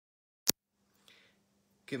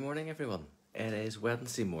Good morning, everyone. It is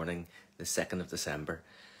Wednesday morning, the 2nd of December.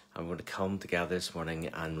 I'm going to come together this morning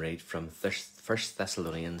and read from 1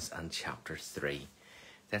 Thessalonians and chapter 3.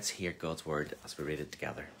 Let's hear God's word as we read it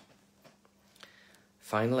together.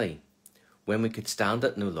 Finally, when we could stand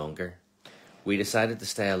it no longer, we decided to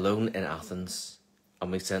stay alone in Athens,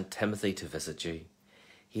 and we sent Timothy to visit you.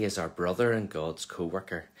 He is our brother and God's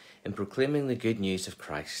co-worker in proclaiming the good news of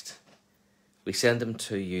Christ. We send him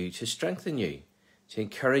to you to strengthen you, to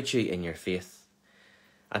encourage you in your faith,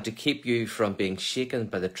 and to keep you from being shaken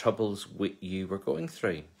by the troubles you were going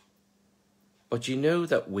through. But you know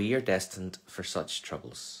that we are destined for such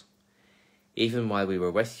troubles. Even while we were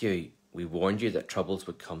with you, we warned you that troubles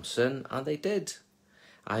would come soon, and they did,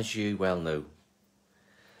 as you well know.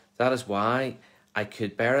 That is why I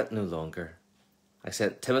could bear it no longer. I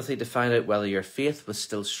sent Timothy to find out whether your faith was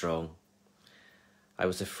still strong. I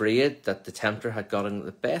was afraid that the tempter had gotten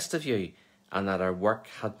the best of you and that our work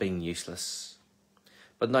had been useless.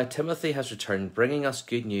 But now Timothy has returned, bringing us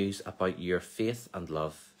good news about your faith and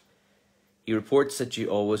love. He reports that you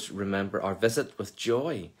always remember our visit with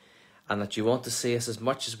joy and that you want to see us as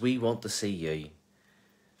much as we want to see you.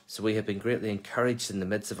 So we have been greatly encouraged in the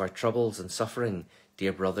midst of our troubles and suffering,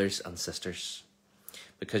 dear brothers and sisters,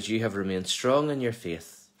 because you have remained strong in your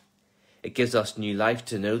faith. It gives us new life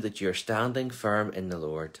to know that you are standing firm in the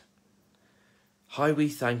Lord. How we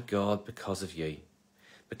thank God because of you.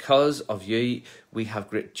 Because of you, we have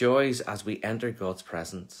great joys as we enter God's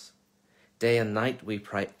presence. Day and night we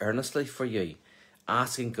pray earnestly for you,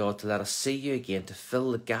 asking God to let us see you again to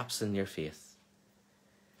fill the gaps in your faith.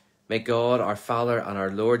 May God, our Father and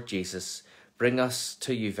our Lord Jesus, bring us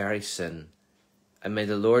to you very soon. And may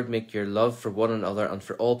the Lord make your love for one another and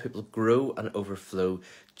for all people grow and overflow,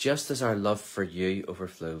 just as our love for you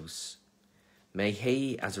overflows. May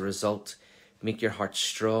he, as a result, make your heart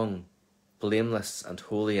strong, blameless and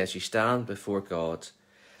holy as you stand before God,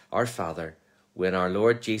 our Father, when our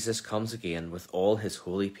Lord Jesus comes again with all his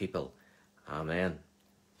holy people. Amen.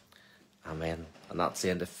 Amen. And that's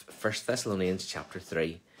the end of 1 Thessalonians chapter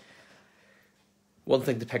 3. One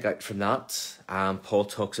thing to pick out from that, Paul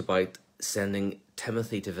talks about sending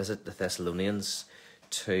Timothy to visit the Thessalonians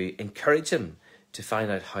to encourage him to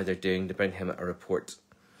find out how they're doing, to bring him a report.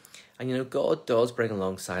 And you know, God does bring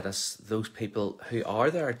alongside us those people who are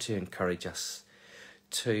there to encourage us,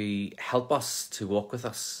 to help us, to walk with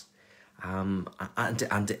us, and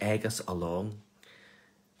to egg us along.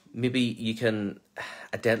 Maybe you can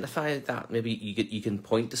identify that. Maybe you can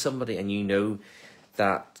point to somebody and you know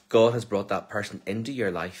that God has brought that person into your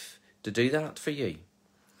life to do that for you.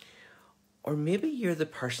 Or maybe you're the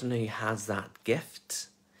person who has that gift.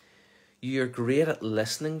 You're great at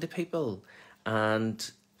listening to people and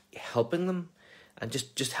helping them, and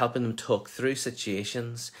just helping them talk through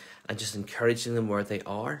situations and just encouraging them where they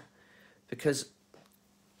are. Because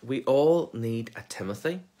we all need a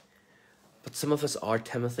Timothy, but some of us are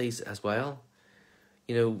Timothys as well.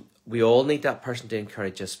 You know, we all need that person to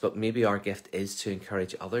encourage us, but maybe our gift is to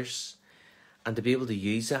encourage others. And to be able to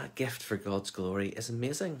use that gift for God's glory is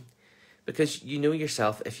amazing. Because you know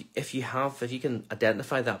yourself, if you can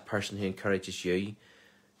identify that person who encourages you,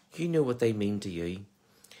 you know what they mean to you.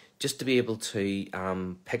 Just to be able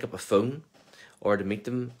to pick up a phone or to meet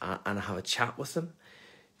them and have a chat with them,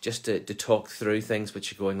 just to talk through things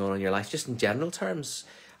which are going on in your life, just in general terms,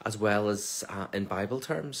 as well as in Bible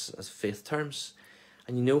terms, as faith terms.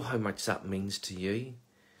 And you know how much that means to you.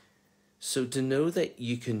 So to know that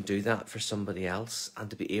you can do that for somebody else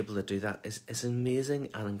and to be able to do that is amazing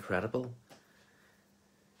and incredible.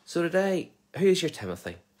 So today, who is your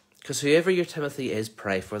Timothy? Because whoever your Timothy is,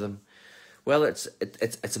 pray for them. Well, it's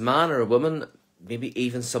a man or a woman, maybe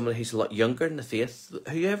even someone who's a lot younger in the faith,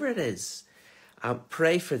 whoever it is,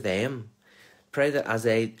 pray for them. Pray that as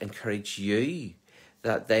they encourage you,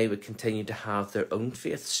 that they would continue to have their own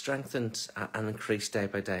faith strengthened and increased day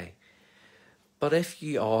by day. But if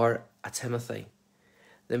you are a Timothy,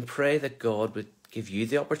 then pray that God would give you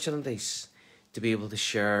the opportunities to be able to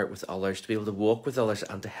share with others, to be able to walk with others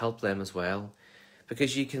and to help them as well.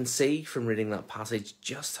 Because you can see from reading that passage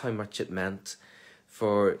just how much it meant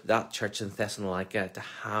for that church in Thessalonica to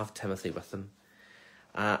have Timothy with them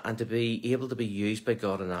and to be able to be used by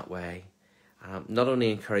God in that way. Not only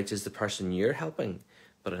encourages the person you're helping,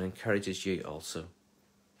 but it encourages you also.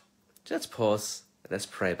 So let's pause and let's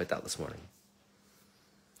pray about that this morning.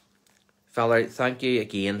 Father, thank you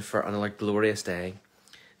again for another glorious day.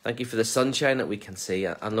 Thank you for the sunshine that we can see.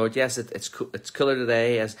 And Lord, yes, it's cooler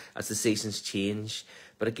today as the seasons change.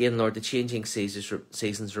 But again, Lord, the changing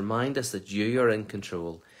seasons remind us that you are in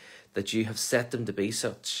control, that you have set them to be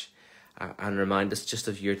such. and remind us just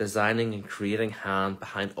of your designing and creating hand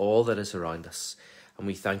behind all that is around us. And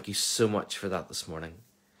we thank you so much for that this morning.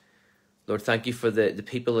 Lord, thank you for the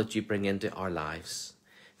people that you bring into our lives.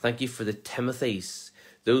 Thank you for the Timothys,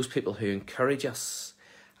 those people who encourage us,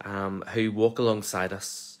 who walk alongside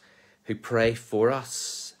us, who pray for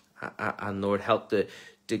us, and Lord, help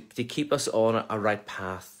to keep us on a right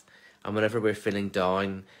path. And whenever we're feeling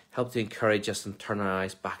down, help to encourage us and turn our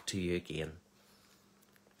eyes back to you again.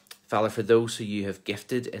 Father, for those who you have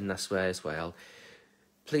gifted in this way as well,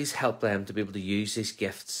 please help them to be able to use these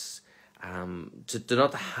gifts, to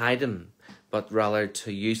not hide them, but rather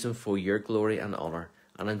to use them for your glory and honour.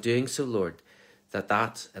 And in doing so, Lord,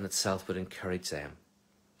 that in itself would encourage them.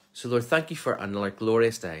 So, Lord, thank you for another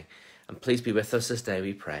glorious day. And please be with us this day,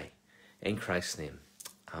 we pray. In Christ's name,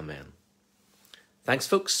 amen. Thanks,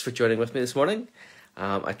 folks, for joining with me this morning.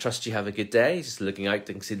 I trust you have a good day. Just looking out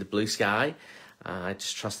and see the blue sky. I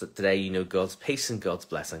just trust that today you know God's peace and God's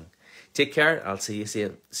blessing. Take care. I'll see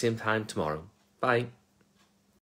you same time tomorrow. Bye.